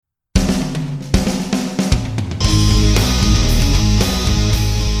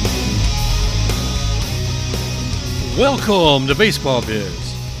Welcome to Baseball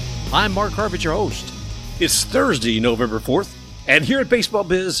Biz. I'm Mark Harvard, your host. It's Thursday, November 4th, and here at Baseball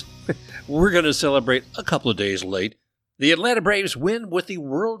Biz, we're going to celebrate a couple of days late. The Atlanta Braves win with the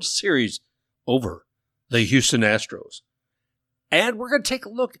World Series over the Houston Astros. And we're going to take a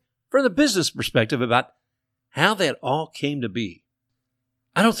look from the business perspective about how that all came to be.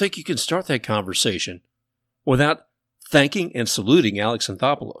 I don't think you can start that conversation without thanking and saluting Alex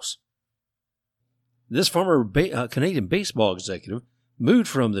Anthopoulos. This former Canadian baseball executive moved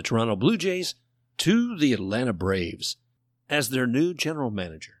from the Toronto Blue Jays to the Atlanta Braves as their new general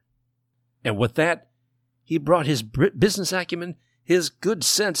manager. And with that, he brought his business acumen, his good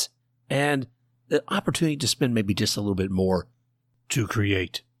sense, and the opportunity to spend maybe just a little bit more to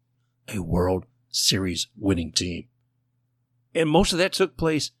create a World Series winning team. And most of that took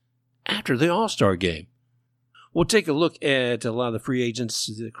place after the All-Star game. We'll take a look at a lot of the free agents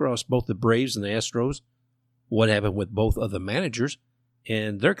across both the Braves and the Astros, what happened with both of the managers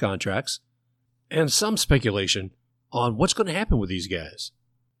and their contracts, and some speculation on what's going to happen with these guys.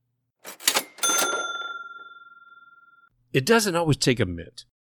 It doesn't always take a mint.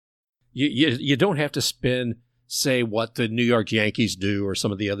 You don't have to spend, say, what the New York Yankees do or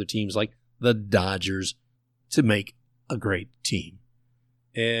some of the other teams like the Dodgers to make a great team.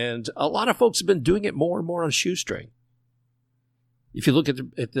 And a lot of folks have been doing it more and more on a shoestring. If you look at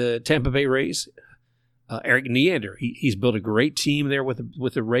the Tampa Bay Rays, Eric Neander, he's built a great team there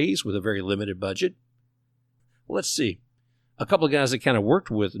with the Rays with a very limited budget. Well, let's see. A couple of guys that kind of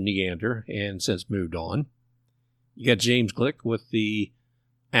worked with Neander and since moved on. You got James Glick with the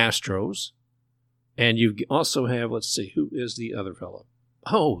Astros. And you also have, let's see, who is the other fellow?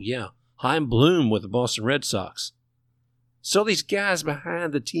 Oh, yeah, Chaim Bloom with the Boston Red Sox. So these guys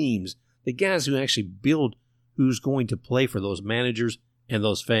behind the teams, the guys who actually build who's going to play for those managers and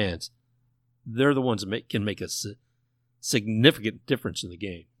those fans, they're the ones that can make a significant difference in the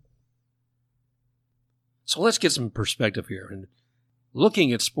game. So let's get some perspective here. And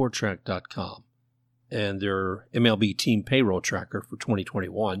looking at Spotrac.com and their MLB team payroll tracker for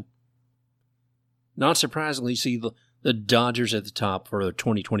 2021, not surprisingly, you see the Dodgers at the top for their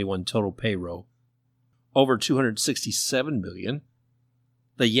 2021 total payroll, over $267 million.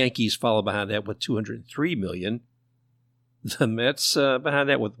 The Yankees follow behind that with $203 million. The Mets behind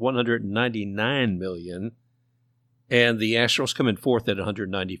that with $199 million. And the Astros come in fourth at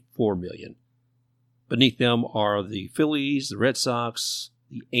 $194 million. Beneath them are the Phillies, the Red Sox,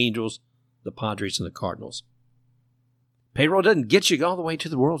 the Angels, the Padres, and the Cardinals. Payroll doesn't get you all the way to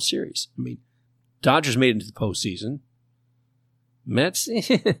the World Series. I mean, Dodgers made it into the postseason. Mets,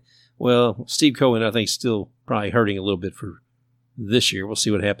 well, Steve Cohen, I think, still probably hurting a little bit for this year. We'll see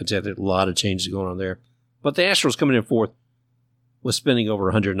what happens after a lot of changes going on there. But the Astros coming in fourth with spending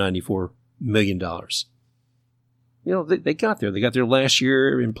over $194 million. You know, they got there. They got there last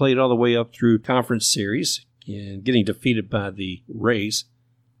year and played all the way up through conference series and getting defeated by the Rays,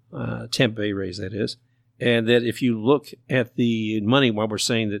 Tampa Bay Rays, that is. And that if you look at the money, while we're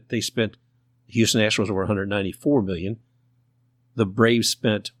saying that they spent Houston Astros over $194 million, the Braves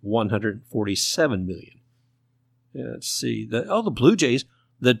spent $147 million. Let's see. The Blue Jays,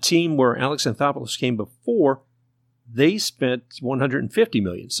 the team where Alex Anthopoulos came before, they spent $150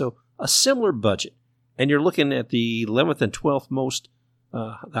 million. So a similar budget. And you're looking at the 11th and 12th most,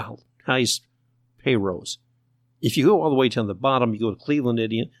 the highest payrolls. If you go all the way down the bottom, you go to Cleveland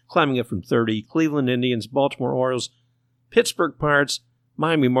Indians, climbing up from 30, Cleveland Indians, Baltimore Orioles, Pittsburgh Pirates,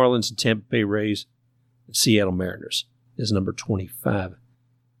 Miami Marlins, and Tampa Bay Rays, and Seattle Mariners is number 25.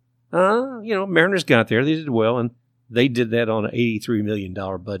 Mariners got there. They did well, and they did that on an $83 million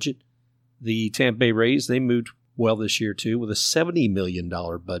budget. The Tampa Bay Rays, they moved well this year, too, with a $70 million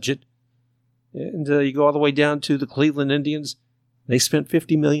budget. And you go all the way down to the Cleveland Indians. They spent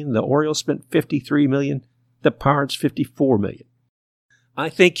 $50 million. The Orioles spent $53 million. The Pirates, $54 million. I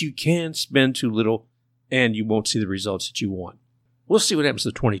think you can spend too little, and you won't see the results that you want. We'll see what happens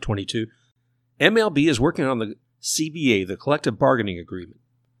to 2022. MLB is working on the CBA, the Collective Bargaining Agreement,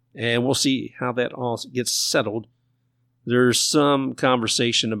 and we'll see how that all gets settled. There's some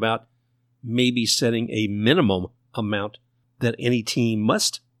conversation about maybe setting a minimum amount that any team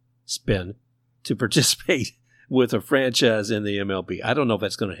must spend to participate with a franchise in the MLB. I don't know if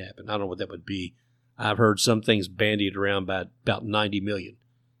that's going to happen. I don't know what that would be. I've heard some things bandied around about $90 million.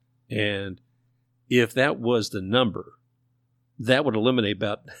 And if that was the number, that would eliminate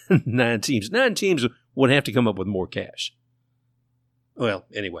about 9 teams. 9 teams would have to come up with more cash. Well,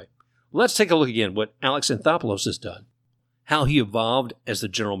 anyway, let's take a look again what Alex Anthopoulos has done, how he evolved as the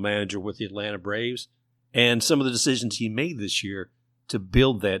general manager with the Atlanta Braves, and some of the decisions he made this year to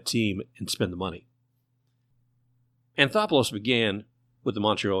build that team and spend the money. Anthopoulos began with the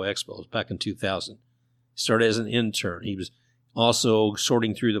Montreal Expos back in 2000. He started as an intern. He was also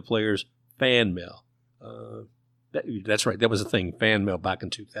sorting through the players' fan mail. That's right, that was a thing, fan mail back in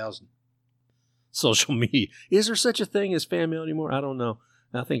 2000. Social media. Is there such a thing as fan mail anymore? I don't know.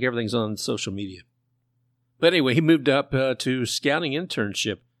 I think everything's on social media. But anyway, he moved up to scouting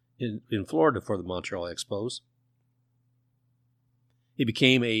internship in Florida for the Montreal Expos. He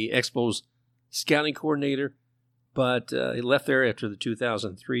became a Expos scouting coordinator, but he left there after the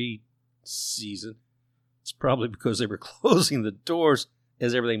 2003 season. It's probably because they were closing the doors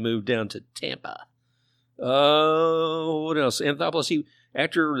as everything moved down to Tampa. What else? Anthopoulos,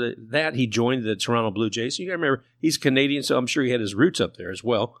 after that, he joined the Toronto Blue Jays. You got to remember, he's Canadian, so I'm sure he had his roots up there as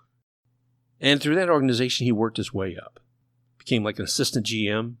well. And through that organization, he worked his way up. Became like an assistant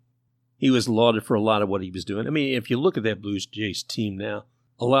GM. He was lauded for a lot of what he was doing. I mean, if you look at that Blue Jays team now,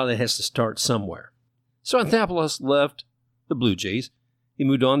 a lot of that has to start somewhere. So Anthopoulos left the Blue Jays. He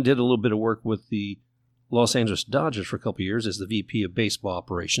moved on, did a little bit of work with the Los Angeles Dodgers for a couple of years as the VP of baseball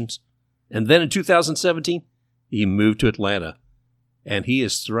operations. And then in 2017, he moved to Atlanta. And he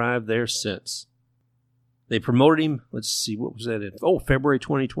has thrived there since. They promoted him, let's see, what was that in? February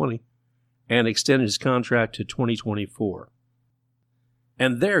 2020. And extended his contract to 2024.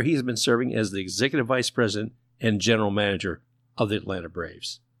 And there he has been serving as the executive vice president and general manager of the Atlanta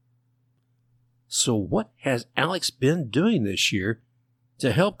Braves. So what has Alex been doing this year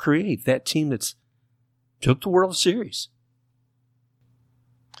to help create that team that's took the World Series?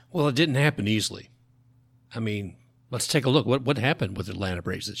 Well, it didn't happen easily. I mean, let's take a look. What happened with the Atlanta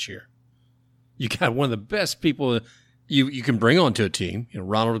Braves this year? You got one of the best people you can bring onto a team,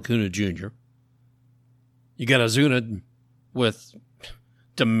 Ronald Acuna Jr. You got Ozuna with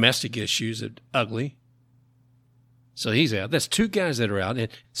domestic issues that ugly. So he's out. That's two guys that are out. And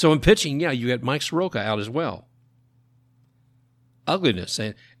so in pitching, you got Mike Soroka out as well. Ugliness.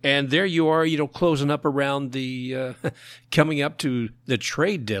 And there you are, closing up around the, coming up to the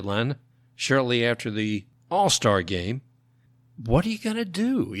trade deadline shortly after the All-Star game. What are you going to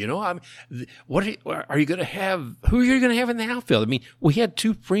do? What are you going to have? Who are you going to have in the outfield? I mean, we had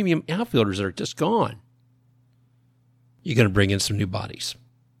two premium outfielders that are just gone. You're going to bring in some new bodies.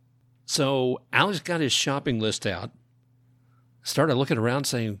 So Alex got his shopping list out, started looking around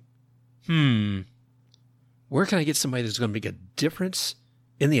saying, where can I get somebody that's going to make a difference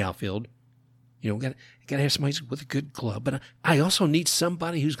in the outfield? Got to have somebody with a good glove, but I also need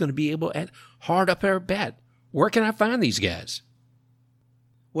somebody who's going to be able to hard up our bat. Where can I find these guys?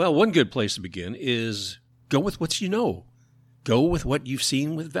 Well, one good place to begin is go with what you know. Go with what you've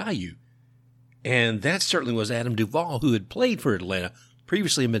seen with value. And that certainly was Adam Duvall, who had played for Atlanta,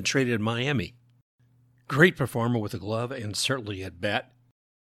 previously had been traded in Miami. Great performer with a glove and certainly at bat.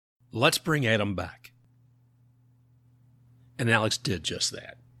 Let's bring Adam back. And Alex did just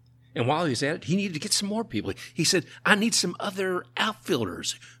that. And while he was at it, he needed to get some more people. He said, I need some other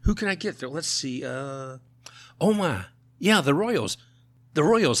outfielders. Who can I get there? Let's see. The Royals. The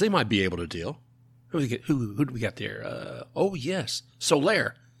Royals, they might be able to deal. Who do we got there? Yes,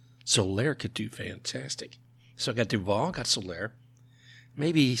 Soler. Soler could do fantastic. So I got Duvall, got Soler.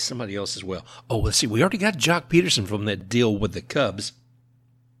 Maybe somebody else as well. Let's see. We already got Jock Peterson from that deal with the Cubs.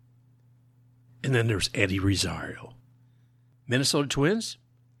 And then there's Eddie Rosario. Minnesota Twins?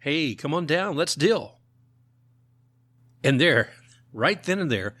 Hey, come on down. Let's deal. And there, right then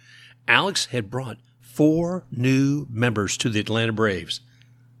and there, Alex had brought 4 new members to the Atlanta Braves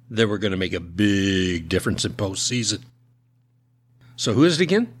that were going to make a big difference in postseason. So who is it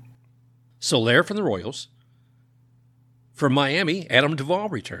again? Soler from the Royals. From Miami, Adam Duvall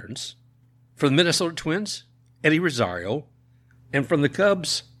returns. From the Minnesota Twins, Eddie Rosario. And from the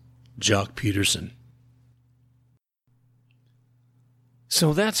Cubs, Jock Peterson.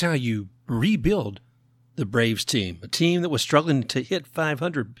 So that's how you rebuild the Braves team, a team that was struggling to hit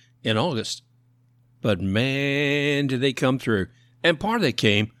 500 in August. But man, did they come through. And part of that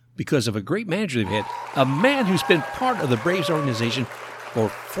came because of a great manager they've had, a man who's been part of the Braves organization for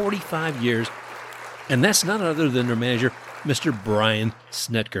 45 years, and that's none other than their manager, Mr. Brian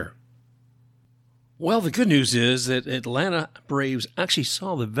Snitker. Well, the good news is that Atlanta Braves actually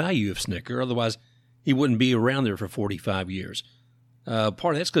saw the value of Snitker, otherwise he wouldn't be around there for 45 years. Part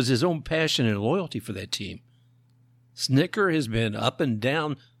of that's because his own passion and loyalty for that team. Snitker has been up and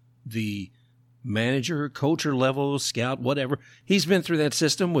down the manager, coacher level, scout, whatever. He's been through that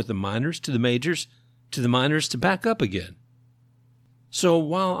system with the minors to the majors to the minors to back up again. So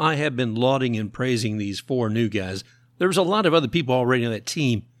while I have been lauding and praising these 4 new guys, there was a lot of other people already on that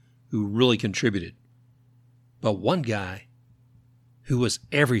team who really contributed. But one guy who was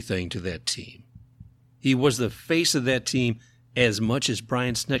everything to that team He was the face of that team as much as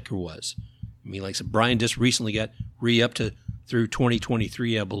Brian Snitker was. I mean, like I said, Brian just recently got re-upped through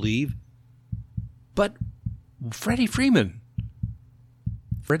 2023, I believe. But Freddie Freeman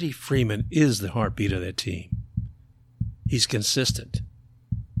is the heartbeat of that team. He's consistent.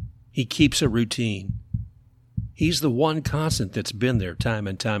 He keeps a routine. He's the one constant that's been there time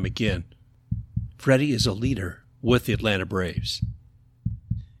and time again. Freddie is a leader with the Atlanta Braves.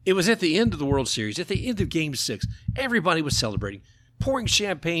 It was at the end of the World Series, at the end of Game 6. Everybody was celebrating, pouring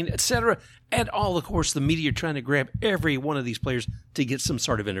champagne, etc. And all, of course, the media trying to grab every one of these players to get some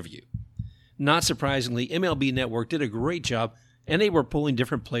sort of interview. Not surprisingly, MLB Network did a great job, and they were pulling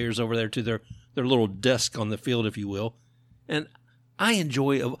different players over there to their little desk on the field, if you will. And I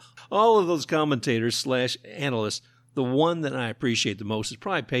enjoy, of all of those commentators / analysts, the one that I appreciate the most is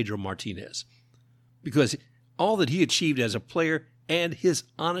probably Pedro Martinez. Because all that he achieved as a player and his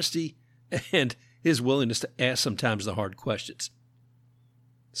honesty and his willingness to ask sometimes the hard questions.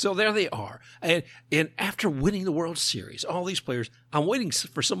 So there they are. And after winning the World Series, all these players, I'm waiting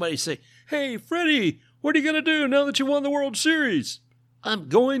for somebody to say, "Hey, Freddie, what are you going to do now that you won the World Series?" "I'm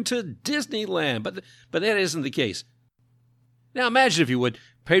going to Disneyland." But that isn't the case. Now imagine, if you would,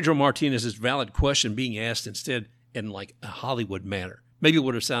 Pedro Martinez's valid question being asked instead in like a Hollywood manner. Maybe it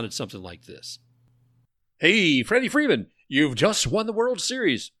would have sounded something like this. "Hey, Freddie Freeman, you've just won the World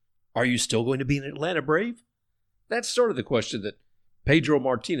Series. Are you still going to be an Atlanta Brave?" That's sort of the question that Pedro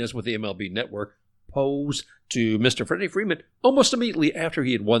Martinez with the MLB Network posed to Mr. Freddie Freeman almost immediately after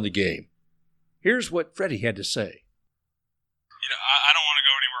he had won the game. Here's what Freddie had to say. I don't want to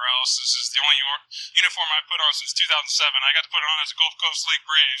go anywhere else. This is the only uniform I put on since 2007. I got to put it on as a Gulf Coast League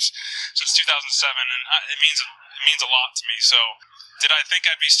Braves since 2007, and it means a lot to me. So did I think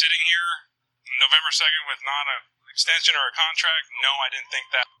I'd be sitting here November 2nd with not an extension or a contract? No, I didn't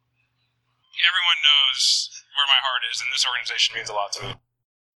think that. Everyone knows where my heart is, and this organization means a lot to me.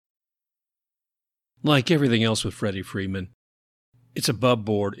 Like everything else with Freddie Freeman, it's above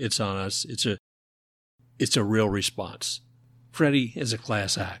board, it's on us, it's a real response. Freddie is a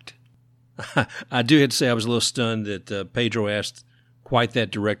class act. I do have to say I was a little stunned that Pedro asked quite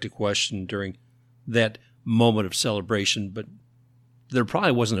that direct a question during that moment of celebration, but there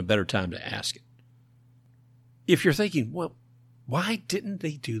probably wasn't a better time to ask it. If you're thinking, well, why didn't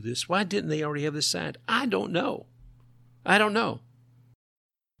they do this? Why didn't they already have this signed? I don't know. I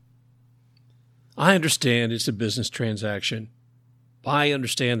understand it's a business transaction. I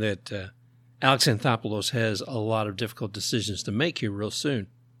understand that Alex Anthopoulos has a lot of difficult decisions to make here real soon.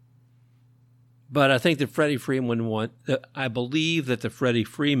 But I think that Freddie Freeman I believe that the Freddie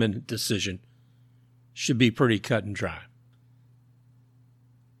Freeman decision should be pretty cut and dry.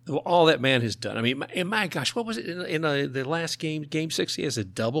 All that man has done. I mean, and my gosh, what was it in the last game, Game 6? He has a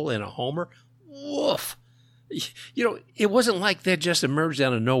double and a homer. Woof. It wasn't like that just emerged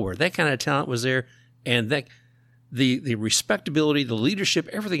out of nowhere. That kind of talent was there, and that the respectability, the leadership,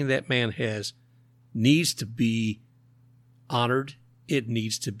 everything that man has needs to be honored. It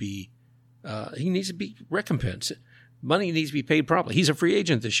needs to be he needs to be recompensed. Money needs to be paid properly. He's a free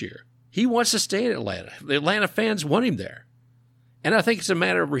agent this year. He wants to stay in Atlanta. The Atlanta fans want him there. And I think it's a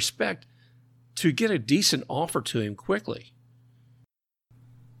matter of respect to get a decent offer to him quickly.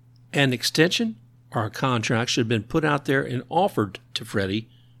 An extension or a contract should have been put out there and offered to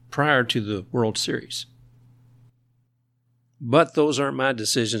Freddie prior to the World Series. But those aren't my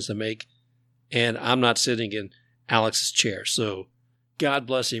decisions to make, and I'm not sitting in Alex's chair. So God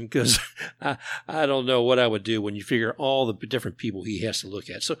bless him, because I don't know what I would do when you figure all the different people he has to look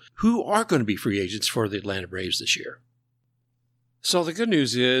at. So who are going to be free agents for the Atlanta Braves this year? So the good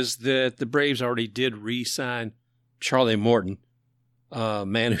news is that the Braves already did re-sign Charlie Morton, a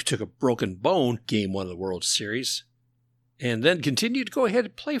man who took a broken bone Game 1 of the World Series, and then continued to go ahead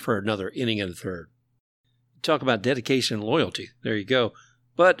and play for another inning and a third. Talk about dedication and loyalty. There you go.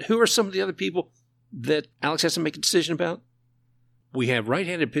 But who are some of the other people that Alex has to make a decision about? We have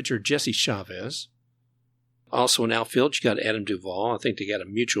right-handed pitcher Jesse Chavez. Also in outfield, you got Adam Duvall. I think they got a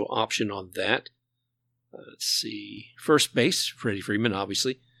mutual option on that. Let's see. First base, Freddie Freeman,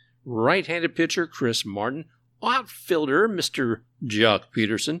 obviously. Right-handed pitcher Chris Martin. Outfielder, Mr. Jock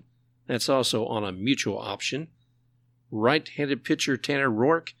Peterson. That's also on a mutual option. Right-handed pitcher Tanner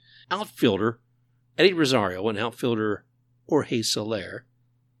Roark. Outfielder Eddie Rosario, and outfielder Jorge Soler.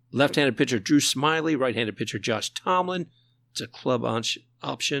 Left-handed pitcher Drew Smiley. Right-handed pitcher Josh Tomlin. It's a club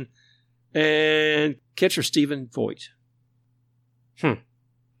option. And catcher Stephen Voigt. I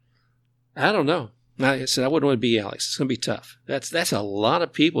don't know. I said I wouldn't want to be Alex. It's going to be tough. That's a lot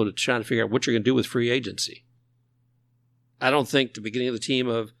of people to try to figure out what you're going to do with free agency. I don't think the beginning of the team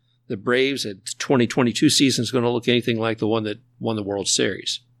of the Braves at 2022 season is going to look anything like the one that won the World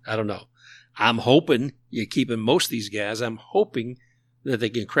Series. I don't know. I'm hoping you're keeping most of these guys. I'm hoping that they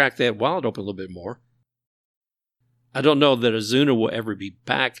can crack that wallet open a little bit more. I don't know that Ozuna will ever be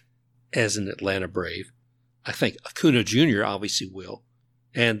back as an Atlanta Brave. I think Acuna Jr. obviously will,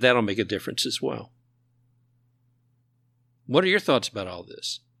 and that'll make a difference as well. What are your thoughts about all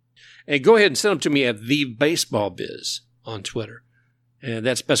this? And go ahead and send them to me at TheBaseballBiz on Twitter. And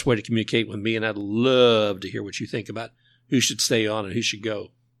that's the best way to communicate with me, and I'd love to hear what you think about who should stay on and who should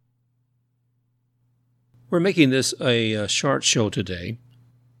go. We're making this a short show today.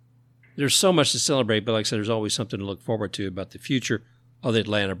 There's so much to celebrate, but like I said, there's always something to look forward to about the future of the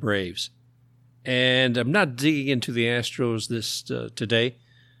Atlanta Braves. And I'm not digging into the Astros this today.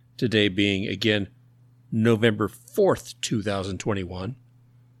 Today being, again, November 4th, 2021.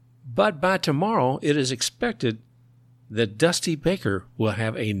 But by tomorrow, it is expected that Dusty Baker will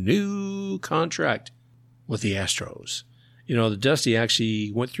have a new contract with the Astros. You know, the Dusty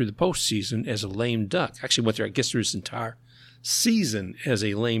actually went through the postseason as a lame duck. Actually went through, I guess, through his entire season as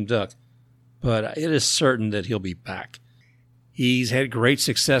a lame duck. But it is certain that he'll be back. He's had great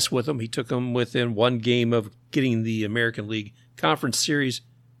success with them. He took them within one game of getting the American League Conference Series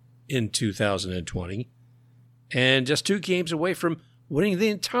in 2020. And just 2 games away from winning the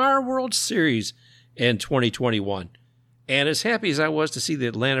entire World Series in 2021. And as happy as I was to see the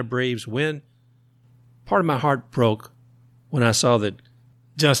Atlanta Braves win, part of my heart broke when I saw that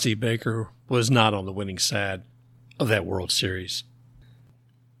Dusty Baker was not on the winning side of that World Series.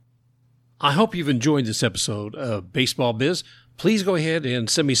 I hope you've enjoyed this episode of Baseball Biz. Please go ahead and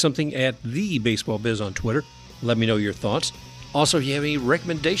send me something at TheBaseballBiz on Twitter. Let me know your thoughts. Also, if you have any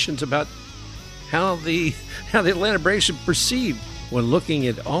recommendations about how the Atlanta Braves should proceed when looking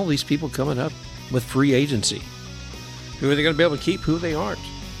at all these people coming up with free agency. Who are they going to be able to keep, who they aren't?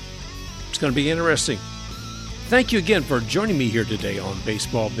 It's going to be interesting. Thank you again for joining me here today on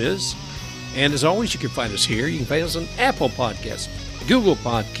Baseball Biz. And as always, you can find us here. You can find us on Apple Podcasts, Google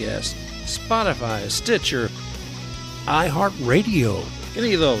Podcasts, Spotify, Stitcher, iHeartRadio,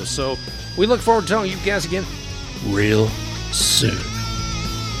 any of those. So we look forward to telling you guys again real soon.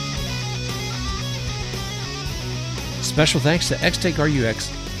 Special thanks to XTakeRUX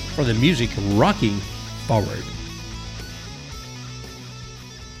for the music Rocking Forward.